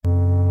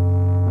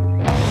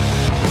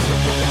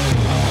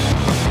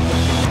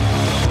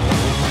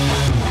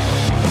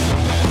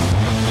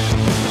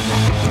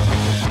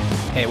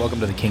welcome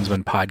to the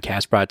Kingsman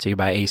Podcast, brought to you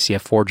by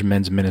ACF Forge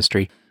Men's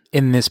Ministry.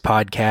 In this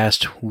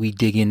podcast, we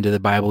dig into the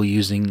Bible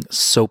using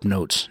SOAP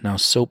notes. Now,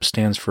 SOAP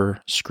stands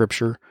for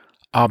Scripture,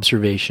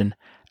 Observation,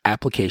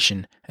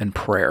 Application, and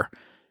Prayer.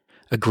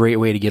 A great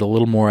way to get a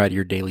little more out of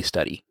your daily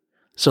study.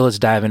 So let's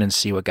dive in and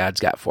see what God's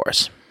got for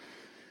us.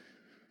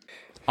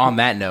 On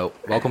that note,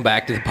 welcome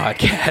back to the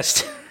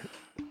podcast.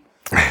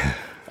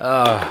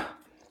 All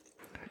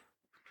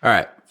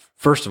right.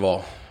 First of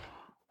all,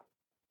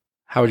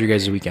 how was your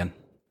guys' weekend?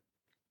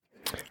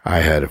 I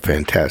had a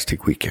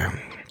fantastic weekend.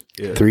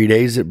 Yeah. 3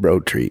 days at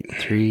Bro Treat.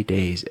 3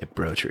 days at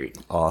Bro Treat.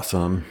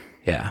 Awesome.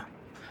 Yeah.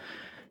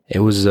 It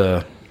was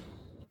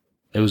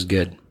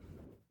good.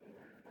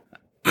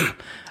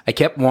 I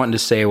kept wanting to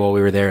say while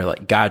we were there,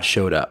 like, God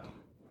showed up.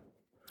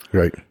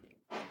 Right.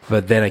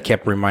 But then I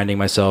kept reminding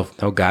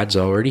myself, no, God's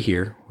already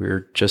here.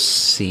 We're just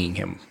seeing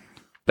him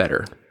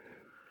better.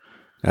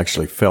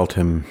 Actually felt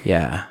him.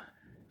 Yeah.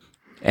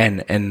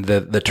 And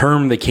the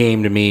term that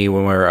came to me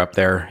when we were up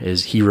there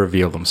is he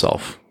revealed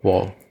himself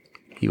while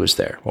he was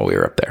there, while we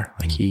were up there.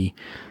 Like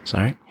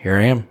sorry, here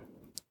I am.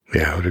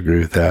 Yeah, I would agree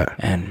with that.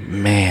 And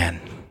man.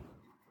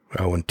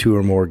 Well, when two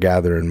or more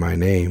gather in my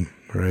name,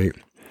 right?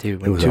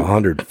 Dude, it was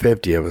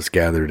 150 of us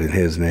gathered in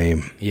his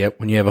name. Yep.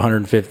 When you have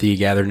 150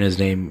 gathered in his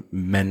name,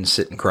 men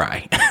sit and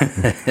cry.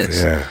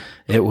 Yeah.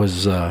 It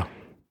was good.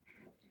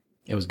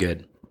 It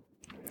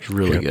was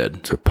really good.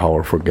 It's a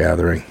powerful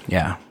gathering.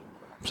 Yeah.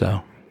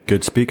 So.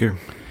 Good speaker.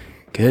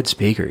 Good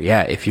speaker.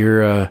 Yeah. If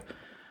you're,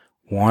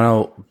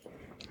 want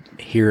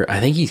to hear, I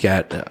think he's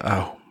got,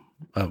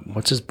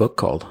 what's his book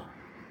called?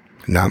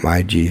 Not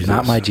My Jesus.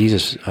 Not My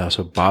Jesus.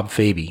 So Bob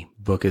Faby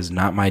book is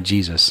Not My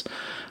Jesus.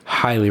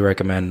 Highly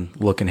recommend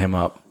looking him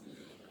up.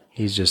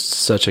 He's just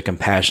such a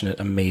compassionate,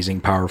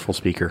 amazing, powerful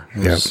speaker.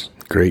 Yes.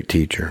 Great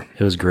teacher.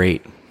 It was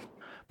great.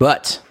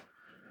 But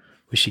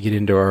we should get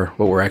into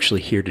what we're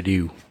actually here to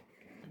do.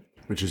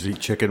 Which is eat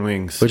chicken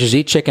wings. Which is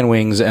eat chicken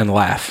wings and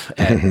laugh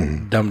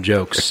at dumb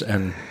jokes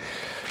and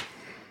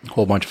a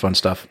whole bunch of fun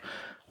stuff.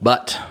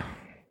 But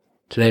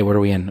today, what are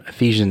we in?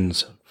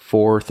 Ephesians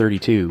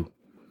 4:32.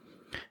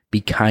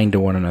 Be kind to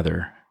one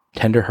another,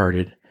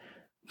 tenderhearted,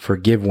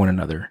 forgive one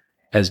another,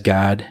 as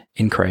God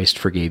in Christ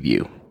forgave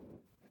you.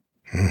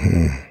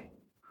 Mm-hmm.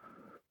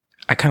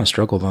 I kind of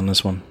struggled on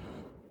this one.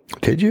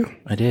 Did you?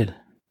 I did.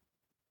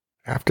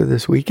 After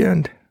this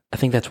weekend? I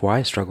think that's why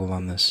I struggled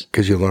on this.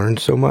 Because you learned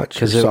so much.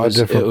 Because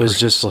it was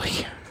just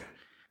like,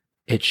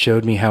 it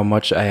showed me how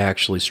much I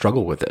actually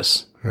struggle with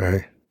this.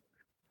 Right.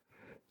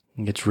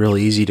 It's real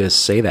easy to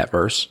say that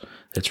verse.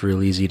 It's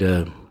real easy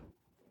to,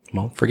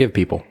 forgive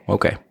people.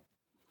 Okay.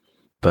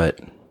 But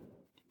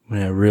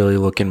when I really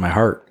look in my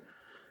heart,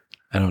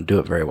 I don't do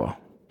it very well.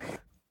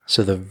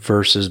 So the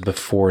verses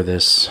before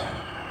this,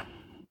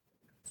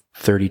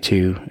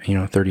 32,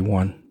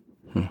 31,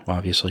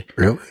 obviously.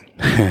 Really?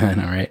 I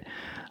know, right?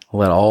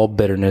 Let all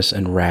bitterness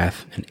and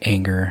wrath and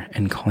anger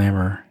and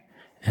clamor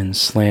and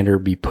slander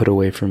be put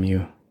away from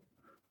you,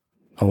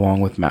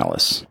 along with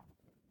malice.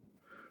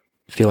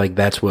 I feel like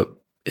that's what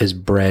is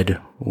bred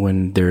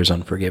when there's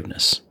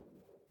unforgiveness.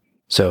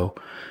 So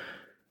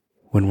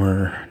when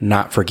we're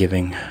not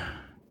forgiving,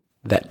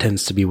 that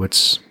tends to be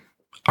what's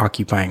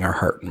occupying our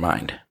heart and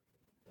mind.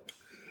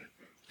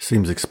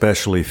 Seems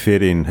especially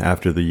fitting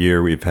after the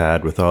year we've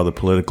had with all the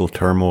political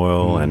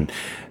turmoil and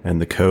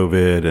the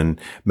COVID and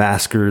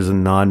maskers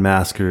and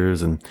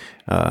non-maskers. And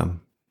I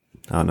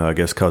don't know, I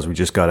guess because we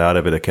just got out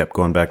of it, I kept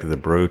going back to the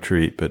Bro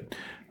Treat. But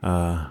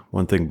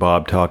one thing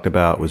Bob talked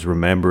about was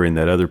remembering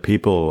that other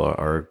people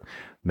are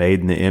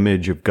made in the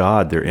image of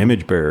God. They're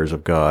image bearers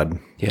of God.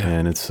 Yeah.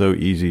 And it's so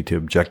easy to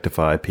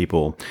objectify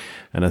people.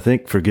 And I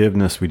think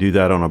forgiveness, we do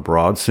that on a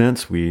broad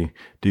sense. We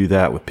do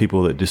that with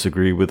people that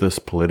disagree with us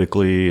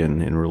politically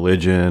and in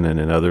religion and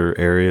in other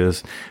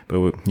areas.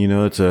 But,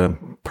 it's a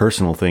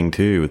personal thing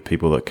too, with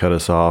people that cut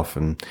us off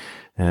and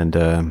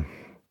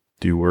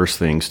do worse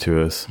things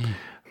to us.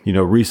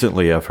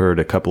 Recently I've heard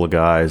a couple of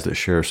guys that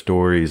share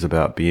stories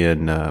about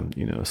being,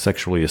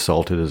 sexually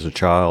assaulted as a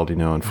child.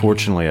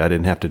 Unfortunately, I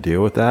didn't have to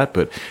deal with that,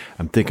 but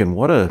I'm thinking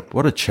what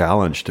a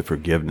challenge to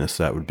forgiveness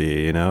that would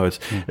be.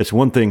 It's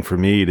one thing for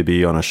me to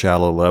be on a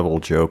shallow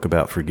level joke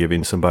about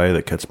forgiving somebody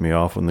that cuts me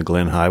off on the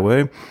Glen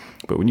Highway.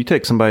 But when you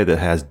take somebody that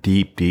has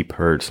deep, deep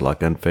hurts,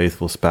 like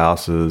unfaithful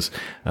spouses,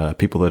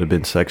 people that have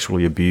been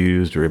sexually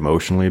abused or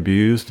emotionally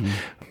abused,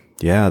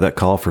 that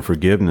call for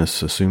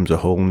forgiveness assumes a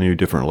whole new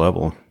different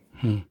level.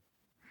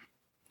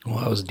 Well,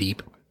 that was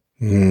deep.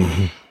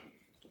 Mm-hmm.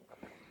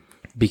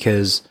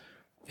 Because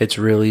it's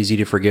real easy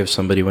to forgive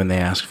somebody when they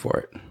ask for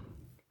it.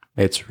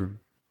 It's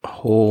a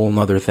whole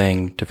nother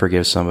thing to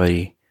forgive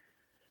somebody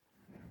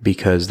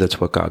because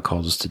that's what God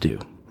calls us to do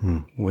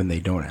when they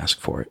don't ask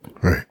for it.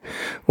 Right.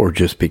 Or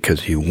just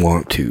because you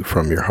want to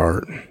from your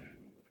heart.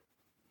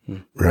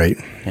 Right?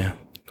 Yeah.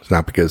 It's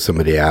not because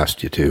somebody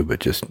asked you to, but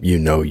just you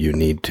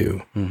need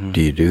to. Mm-hmm.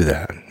 Do you do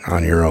that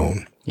on your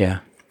own? Yeah.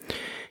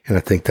 And I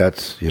think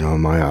that's,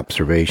 my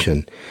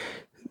observation,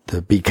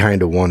 to be kind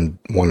to one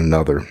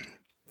another.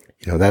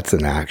 that's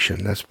an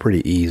action. That's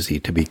pretty easy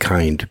to be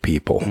kind to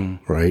people,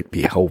 right?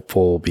 Be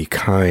helpful, be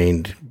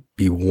kind,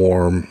 be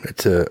warm.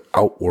 It's a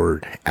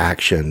outward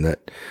action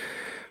that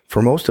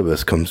for most of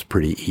us comes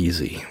pretty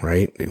easy,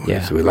 right?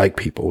 Yeah. So we like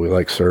people, we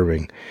like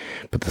serving.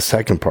 But the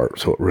second part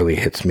is what really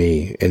hits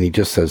me. And he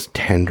just says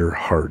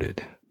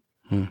tender-hearted.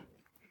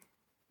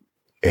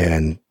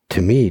 And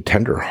to me,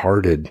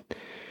 tender-hearted,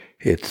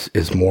 it's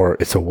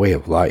a way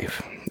of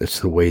life. It's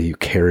the way you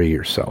carry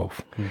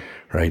yourself,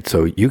 right?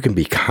 So you can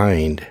be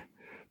kind,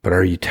 but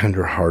are you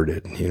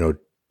tender-hearted?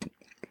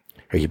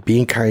 Are you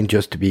being kind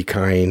just to be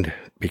kind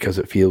because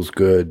it feels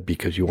good,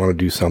 because you want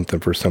to do something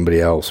for somebody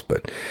else?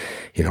 But,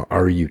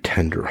 are you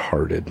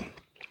tender-hearted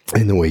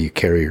in the way you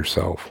carry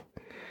yourself?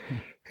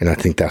 And I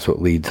think that's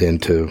what leads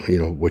into,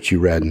 what you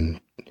read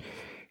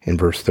in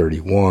verse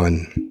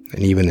 31,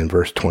 and even in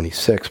verse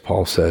 26,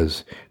 Paul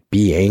says,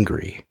 be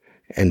angry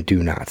and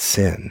do not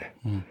sin.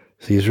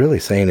 So he's really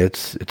saying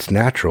it's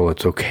natural.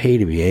 It's okay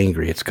to be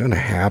angry. It's going to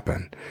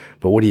happen.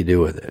 But what do you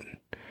do with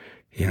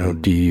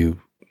it? Do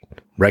you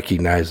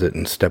recognize it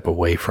and step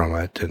away from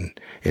it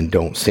and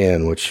don't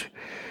sin, which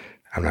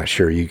I'm not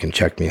sure, you can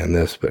check me on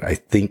this, but I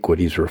think what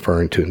he's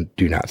referring to in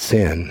do not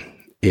sin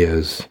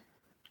is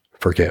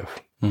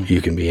forgive.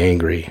 You can be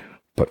angry,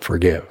 but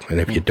forgive. And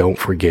if you don't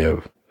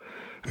forgive,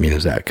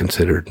 is that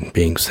considered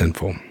being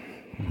sinful?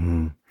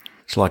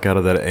 It's like, out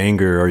of that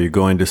anger, are you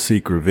going to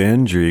seek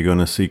revenge, or are you going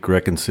to seek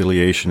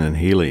reconciliation and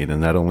healing?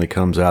 And that only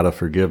comes out of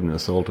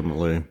forgiveness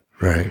ultimately.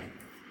 Right.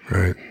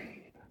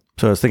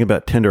 So I was thinking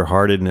about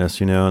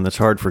tenderheartedness, and that's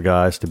hard for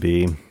guys to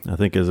be. I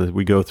think as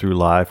we go through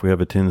life, we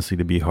have a tendency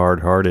to be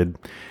hard-hearted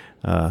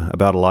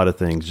about a lot of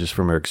things, just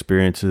from our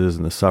experiences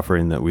and the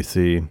suffering that we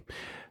see.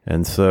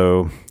 And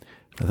so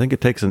I think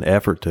it takes an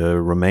effort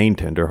to remain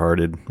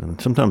tenderhearted.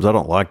 And sometimes I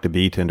don't like to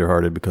be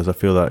tenderhearted because I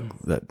feel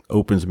that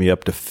opens me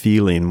up to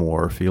feeling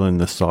more, feeling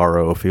the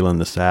sorrow, feeling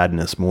the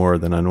sadness more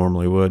than I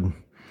normally would.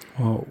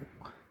 Well,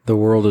 the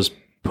world has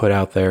put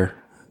out there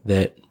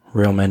that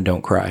real men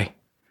don't cry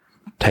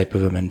type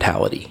of a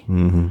mentality.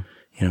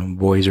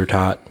 Boys are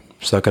taught,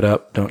 suck it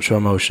up, don't show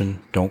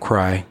emotion, don't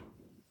cry.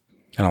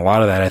 And a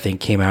lot of that, I think,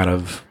 came out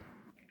of,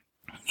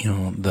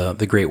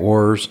 the Great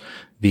Wars,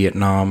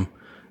 Vietnam,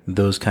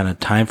 those kind of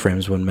time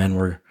frames when men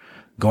were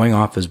going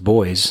off as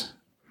boys,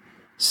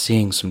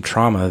 seeing some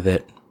trauma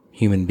that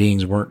human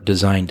beings weren't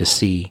designed to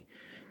see,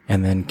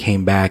 and then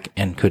came back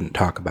and couldn't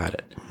talk about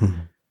it.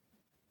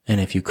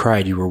 And if you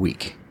cried, you were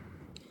weak.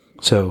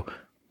 So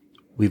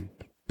we've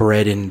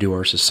bred into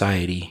our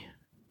society,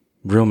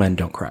 real men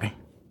don't cry.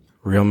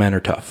 Real men are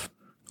tough.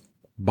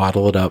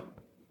 Bottle it up.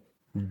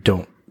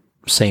 Don't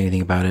say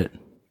anything about it.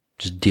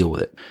 Just deal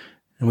with it.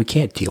 And we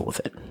can't deal with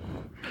it.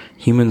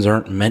 Humans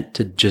aren't meant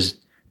to just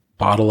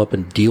bottle up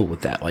and deal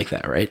with that like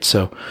that, right?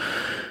 So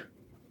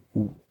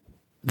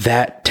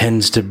that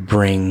tends to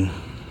bring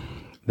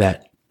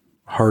that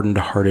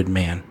hardened-hearted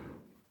man.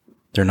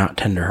 They're not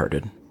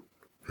tender-hearted.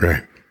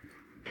 Right.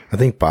 I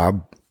think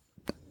Bob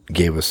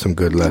gave us some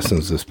good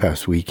lessons this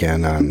past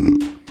weekend on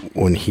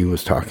when he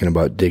was talking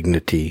about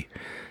dignity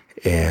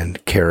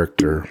and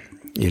character,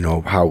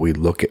 how we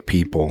look at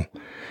people.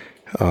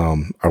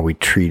 Are we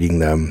treating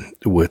them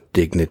with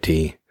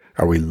dignity?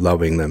 Are we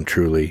loving them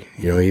truly?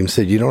 He even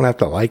said you don't have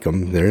to like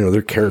them.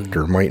 Their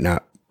character might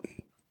not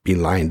be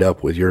lined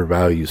up with your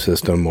value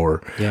system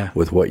or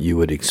with what you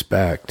would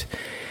expect,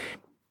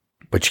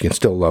 but you can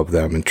still love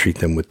them and treat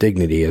them with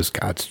dignity as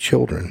God's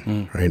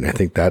children, right? And I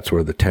think that's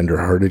where the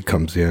tender-hearted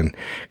comes in,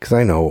 because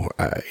I know,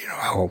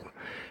 I'll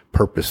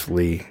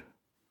purposely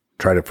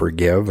try to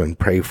forgive and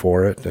pray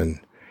for it, and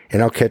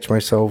I'll catch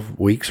myself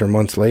weeks or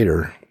months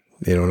later,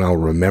 and I'll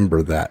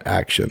remember that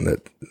action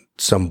that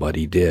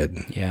somebody did.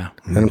 Yeah.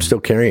 And I'm still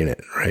carrying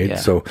it, right? Yeah.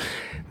 So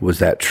was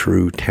that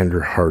true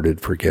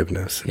tender-hearted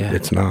forgiveness? Yeah.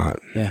 It's not.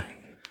 Yeah.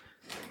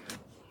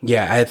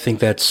 Yeah, I think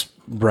that's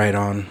right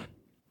on.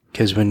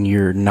 Because when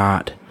you're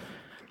not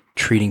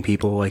treating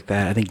people like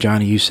that, I think,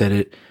 Johnny, you said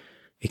it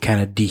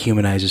kind of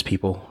dehumanizes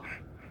people.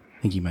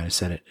 I think you might have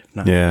said it. If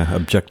not. Yeah,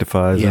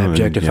 objectifies them.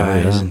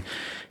 Objectifies.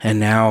 And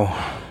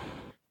now,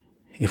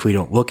 if we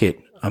don't look at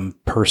a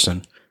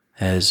person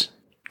as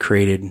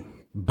created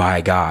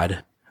by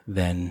God,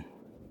 then...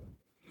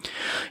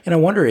 And I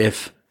wonder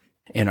if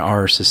in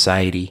our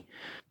society,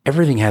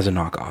 everything has a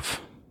knockoff,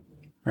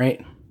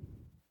 right?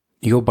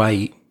 You go buy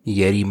a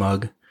Yeti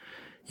mug,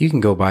 you can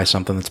go buy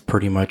something that's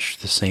pretty much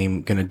the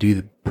same, going to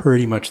do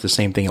pretty much the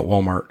same thing at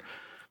Walmart.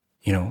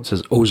 It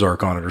says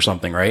Ozark on it or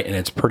something, right? And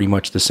it's pretty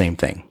much the same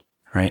thing,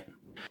 right?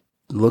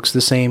 It looks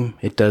the same,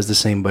 it does the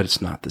same, but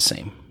it's not the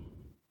same.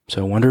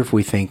 So I wonder if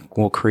we think,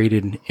 well,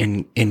 created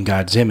in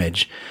God's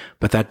image,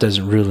 but that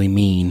doesn't really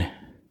mean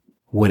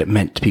what it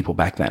meant to people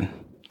back then,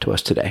 to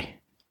us today.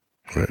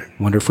 Right.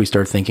 I wonder if we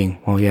start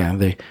thinking, well, yeah,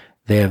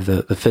 they have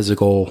the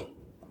physical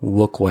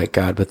look like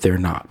God, but they're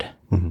not.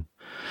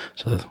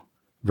 So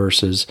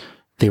versus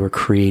they were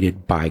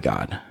created by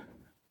God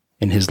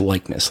in his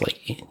likeness, like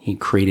he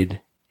created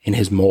in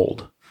his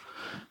mold,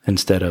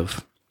 instead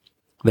of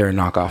they're a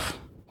knockoff,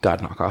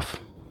 God knockoff.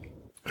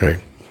 Right.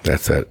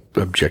 That's that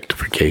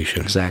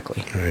objectification.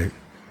 Exactly. Right.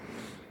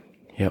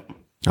 Yep.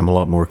 I'm a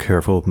lot more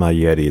careful with my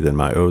Yeti than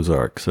my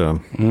Ozark.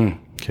 So,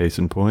 case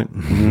in point.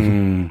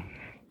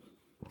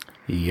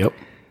 Yep.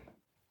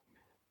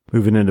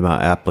 Moving into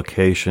my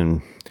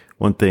application,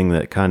 one thing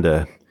that kind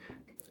of,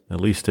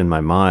 at least in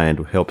my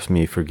mind, helps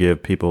me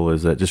forgive people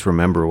is that just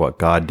remember what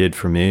God did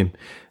for me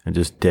and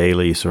just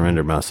daily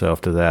surrender myself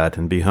to that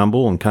and be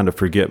humble and kind of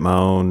forget my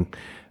own.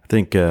 I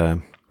think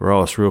we're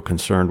always real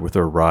concerned with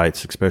our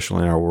rights,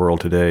 especially in our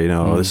world today. You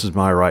know, this is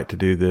my right to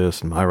do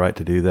this and my right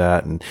to do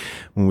that. And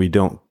when we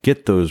don't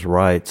get those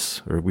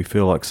rights, or we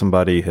feel like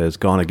somebody has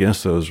gone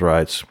against those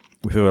rights,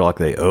 we feel like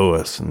they owe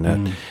us, and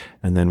that,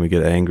 and then we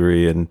get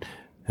angry and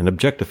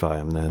objectify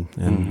them then,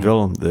 and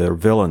they're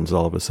villains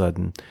all of a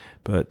sudden.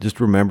 But just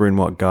remembering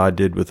what God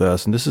did with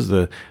us, and this is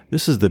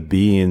the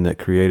being that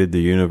created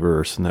the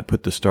universe and that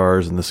put the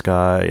stars in the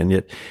sky, and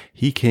yet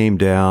He came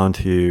down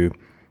to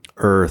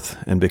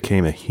earth and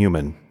became a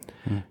human,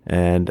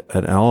 and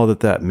all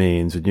that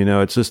means. And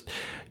it's just,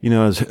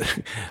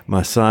 as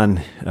my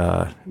son,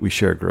 we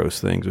share gross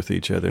things with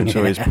each other, and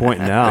so he's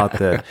pointing out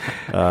that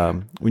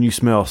when you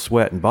smell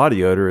sweat and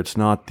body odor, it's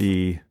not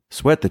the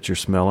sweat that you're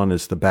smelling,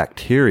 it's the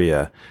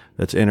bacteria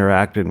that's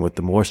interacting with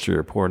the moisture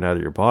you're pouring out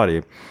of your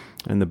body.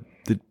 And the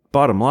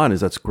bottom line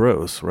is that's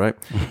gross, right?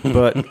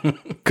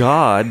 But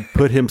God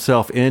put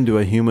Himself into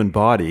a human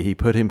body. He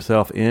put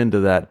Himself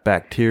into that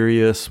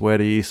bacteria,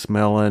 sweaty,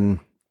 smelling,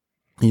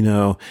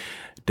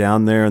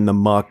 down there in the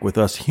muck with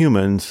us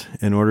humans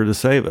in order to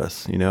save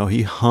us.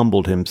 He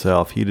humbled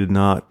Himself. He did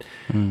not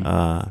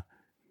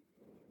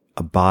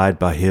abide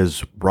by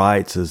His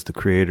rights as the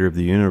creator of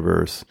the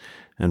universe.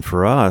 And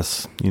for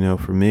us,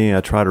 for me,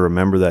 I try to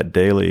remember that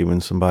daily when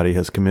somebody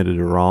has committed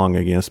a wrong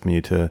against me,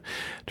 to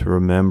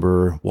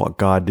remember what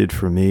God did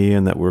for me,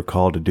 and that we're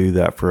called to do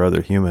that for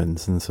other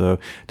humans. And so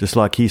just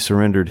like He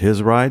surrendered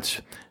His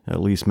rights, at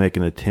least make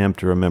an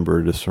attempt to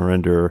remember to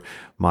surrender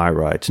my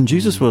rights. And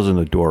Jesus wasn't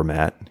a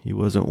doormat. He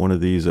wasn't one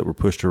of these that were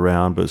pushed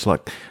around, but it's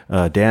like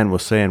Dan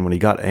was saying, when He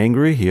got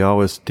angry, He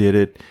always did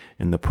it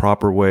in the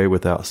proper way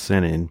without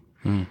sinning.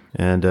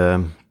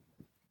 And,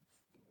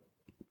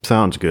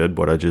 sounds good,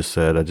 what I just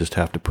said. I just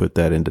have to put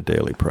that into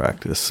daily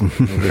practice.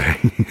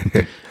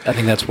 I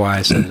think that's why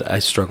I said I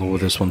struggle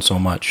with this one so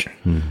much.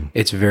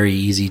 It's very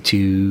easy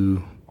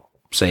to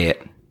say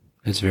it.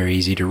 It's very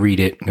easy to read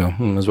it and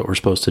go, this is what we're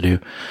supposed to do.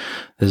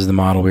 This is the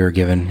model we were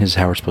given. This is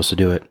how we're supposed to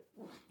do it.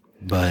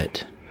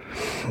 But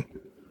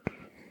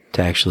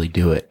to actually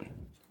do it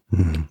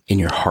in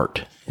your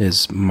heart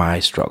is my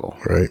struggle.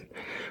 Right.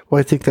 Well,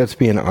 I think that's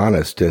being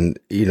honest. And,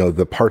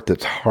 the part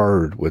that's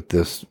hard with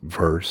this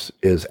verse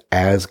is,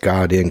 as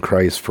God in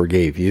Christ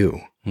forgave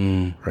you,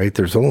 right?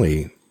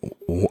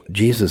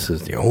 Jesus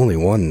is the only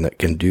one that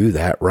can do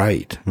that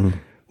right.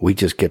 We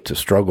just get to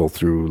struggle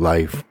through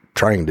life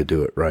trying to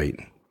do it right.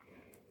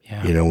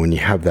 Yeah. When you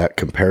have that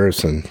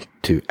comparison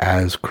to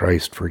as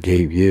Christ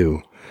forgave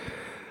you,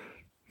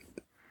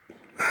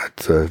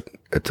 it's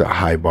a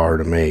high bar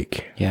to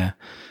make. Yeah.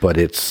 But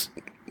it's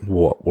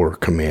what we're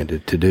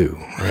commanded to do,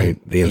 right?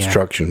 The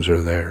instructions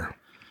are there.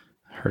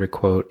 I heard a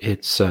quote.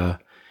 It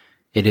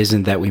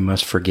isn't that we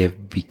must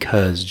forgive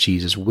because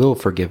Jesus will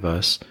forgive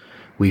us.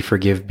 We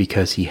forgive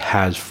because He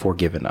has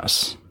forgiven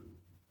us.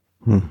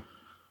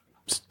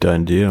 It's a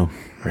done deal.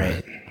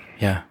 Right.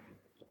 Yeah.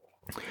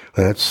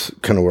 That's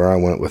kind of where I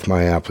went with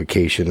my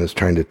application, is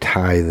trying to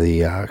tie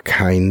the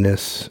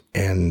kindness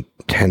and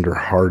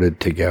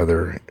tenderhearted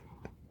together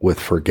with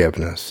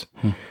forgiveness.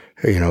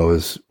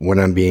 Is when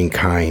I'm being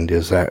kind,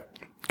 is that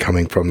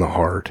coming from the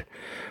heart?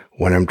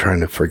 When I'm trying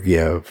to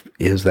forgive,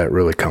 is that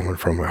really coming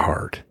from my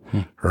heart?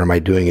 Or am I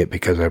doing it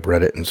because I've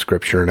read it in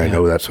Scripture and I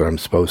know that's what I'm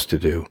supposed to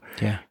do?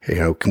 Yeah.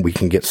 We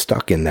can get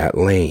stuck in that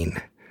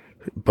lane.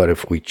 But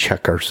if we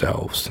check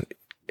ourselves,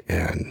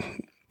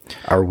 and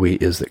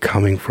is it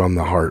coming from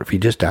the heart? If you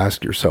just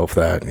ask yourself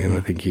that, I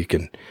think you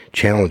can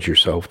challenge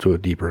yourself to a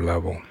deeper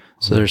level.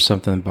 So there's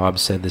something Bob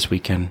said this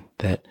weekend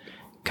that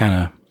kind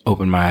of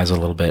opened my eyes a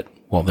little bit.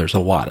 Well, there's a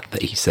lot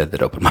that he said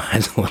that opened my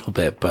eyes a little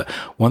bit, but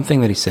one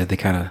thing that he said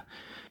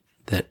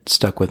that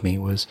stuck with me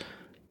was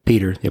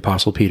Peter, the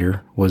Apostle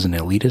Peter, was an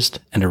elitist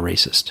and a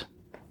racist.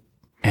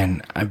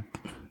 And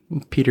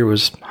Peter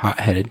was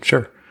hot-headed,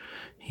 sure.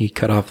 He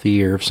cut off the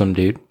ear of some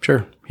dude,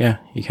 sure. Yeah,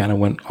 he kind of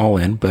went all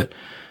in, but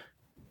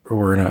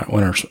we're in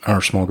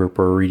our small group,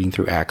 we're reading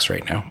through Acts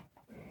right now.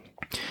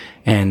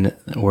 And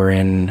we're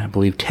in, I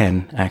believe,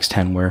 Acts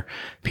 10, where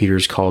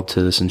Peter's called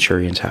to the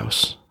centurion's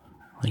house.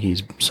 Like,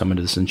 he's summoned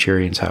to the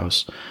centurion's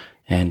house,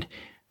 and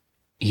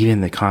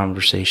even the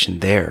conversation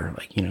there,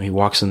 he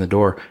walks in the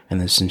door,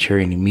 and the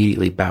centurion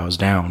immediately bows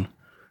down,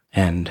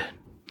 and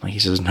he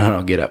says,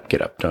 "No, get up,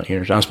 don't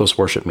you're not supposed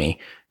to worship me,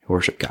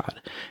 worship God."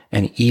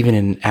 And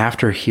even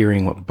after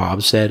hearing what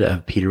Bob said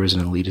of Peter was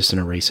an elitist and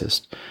a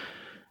racist,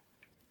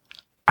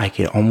 I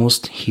could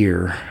almost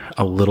hear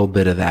a little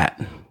bit of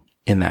that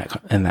in that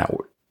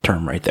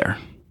term right there.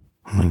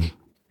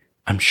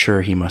 I'm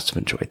sure he must have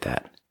enjoyed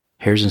that.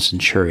 Here's a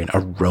centurion, a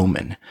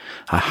Roman,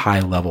 a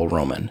high-level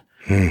Roman,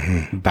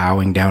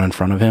 bowing down in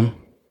front of him.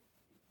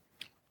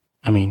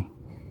 I mean,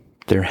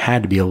 there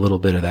had to be a little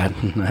bit of that.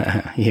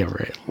 Yeah,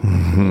 right.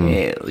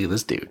 Yeah, look at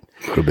this dude.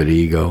 A little bit of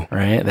ego.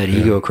 Right? That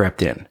ego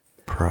crept in.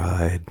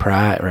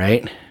 Pride,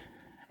 right?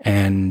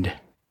 And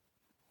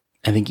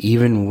I think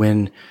even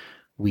when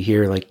we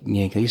hear, like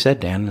you said,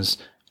 Dan, is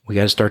we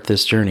got to start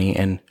this journey,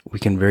 and we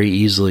can very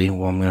easily,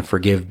 well, I'm going to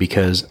forgive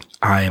because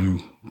I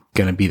am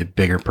going to be the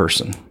bigger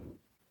person.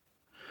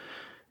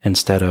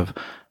 Instead of,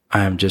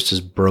 I am just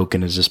as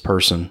broken as this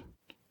person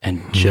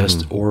and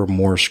just or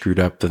more screwed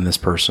up than this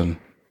person,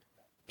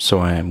 so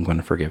I am going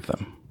to forgive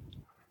them.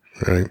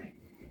 Right.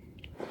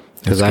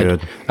 Because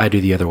I do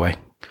the other way.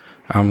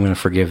 I'm going to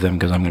forgive them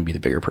because I'm going to be the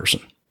bigger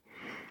person.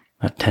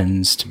 That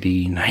tends to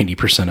be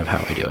 90% of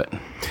how I do it.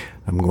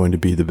 I'm going to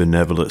be the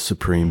benevolent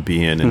supreme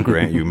being and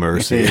grant you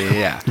mercy.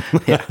 Yeah.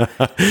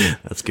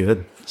 That's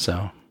good.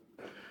 So,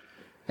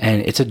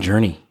 and it's a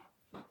journey.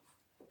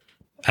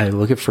 I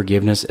look at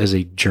forgiveness as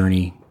a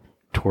journey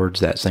towards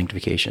that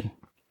sanctification.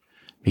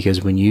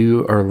 Because when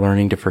you are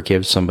learning to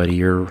forgive somebody,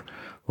 you're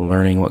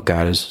learning what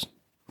God has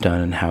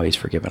done and how he's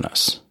forgiven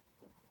us.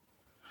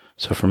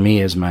 So for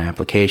me, as my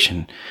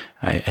application,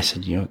 I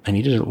said, I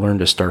need to learn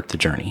to start the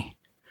journey,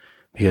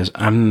 because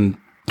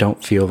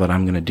don't feel that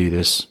I'm going to do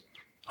this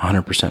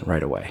 100%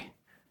 right away.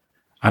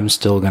 I'm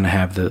still going to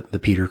have the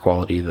Peter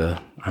quality,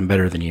 the I'm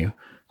better than you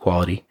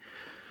quality.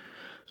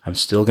 I'm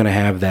still going to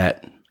have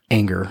that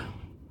anger,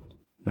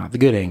 not the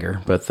good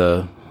anger, but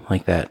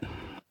that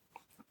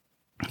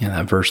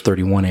verse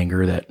 31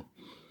 anger, that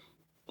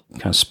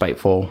kind of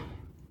spiteful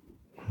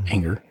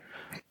anger.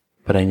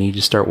 But I need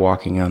to start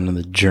walking on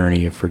the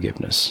journey of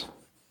forgiveness.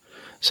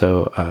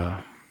 So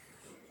a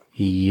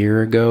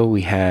year ago,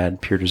 we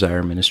had Pure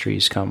Desire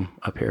Ministries come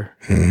up here.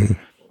 Mm-hmm.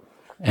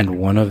 And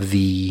one of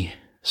the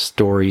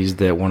stories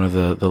that one of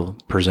the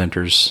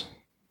presenters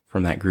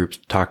from that group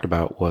talked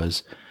about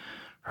was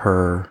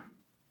her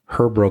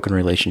broken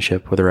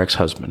relationship with her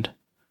ex-husband.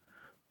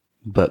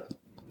 But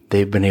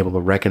they've been able to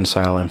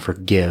reconcile and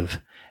forgive.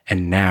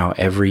 And now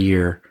every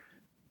year,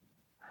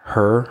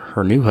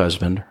 her new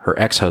husband, her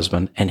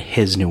ex-husband, and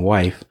his new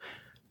wife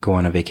go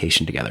on a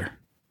vacation together.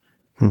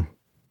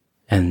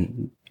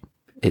 And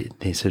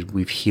they said,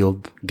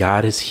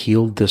 God has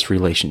healed this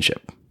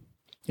relationship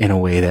in a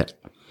way that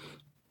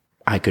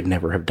I could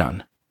never have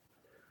done.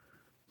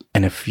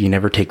 And if you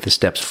never take the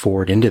steps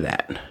forward into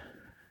that,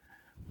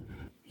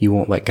 you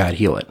won't let God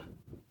heal it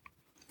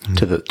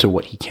to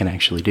what he can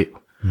actually do.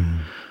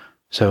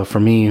 So for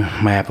me,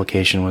 my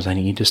application was I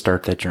need to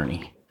start that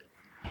journey.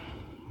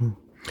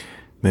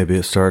 Maybe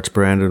it starts,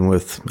 Brandon,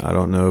 with, I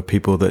don't know,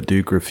 people that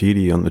do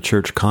graffiti on the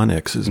church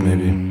connexes,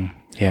 maybe.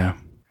 Yeah.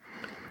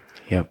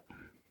 Yep.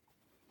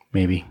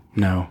 Maybe.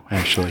 No,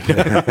 actually.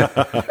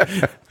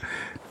 Yeah,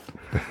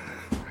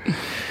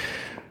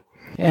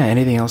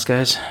 anything else,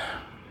 guys?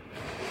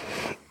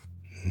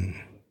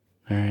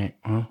 All right.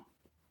 Well,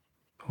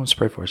 who wants to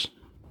pray for us?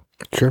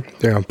 Sure.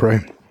 Yeah, I'll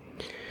pray.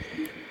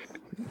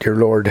 Dear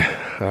Lord,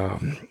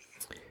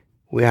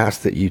 we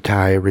ask that you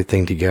tie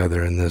everything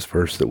together in this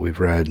verse that we've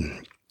read.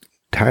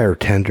 Tie our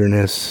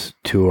tenderness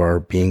to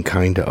our being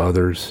kind to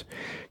others,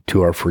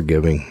 to our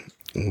forgiving.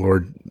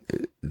 Lord,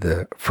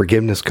 the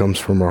forgiveness comes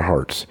from our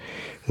hearts.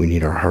 We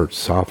need our hearts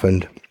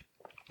softened.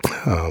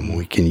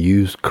 We can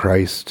use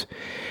Christ,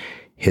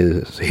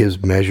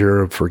 his measure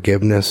of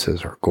forgiveness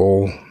as our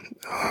goal.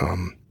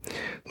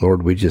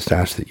 Lord, we just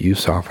ask that you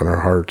soften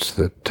our hearts,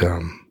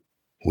 that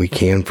we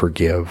can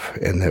forgive,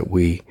 and that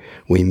we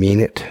mean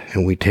it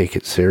and we take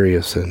it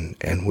serious,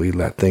 and we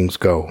let things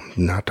go,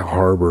 not to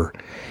harbor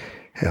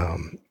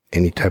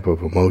any type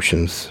of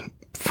emotions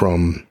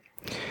from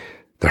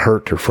the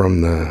hurt or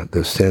from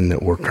the sin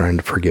that we're trying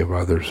to forgive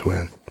others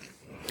with.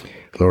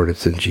 Lord,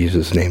 it's in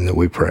Jesus' name that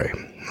we pray.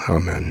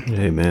 Amen.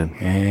 Amen.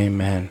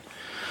 Amen.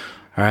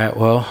 All right.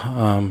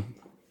 Well,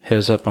 hit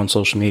us up on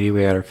social media.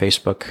 We got our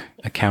Facebook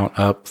account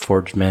up,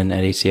 Forged Men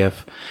at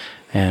ACF,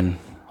 and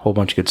a whole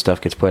bunch of good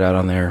stuff gets put out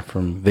on there,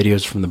 from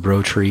videos from the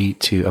Bro Tree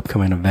to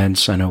upcoming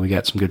events. I know we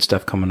got some good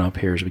stuff coming up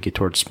here as we get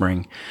towards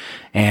spring.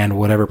 And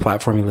whatever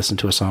platform you listen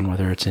to us on,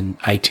 whether it's in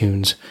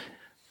iTunes,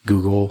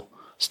 Google,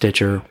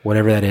 Stitcher,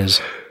 whatever that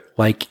is,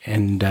 like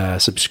and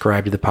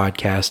subscribe to the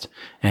podcast.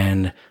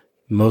 And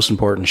most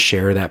important,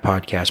 share that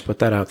podcast. Put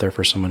that out there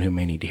for someone who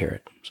may need to hear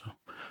it. So, all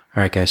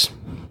right, guys.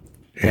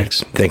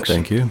 Thanks.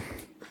 Thank you.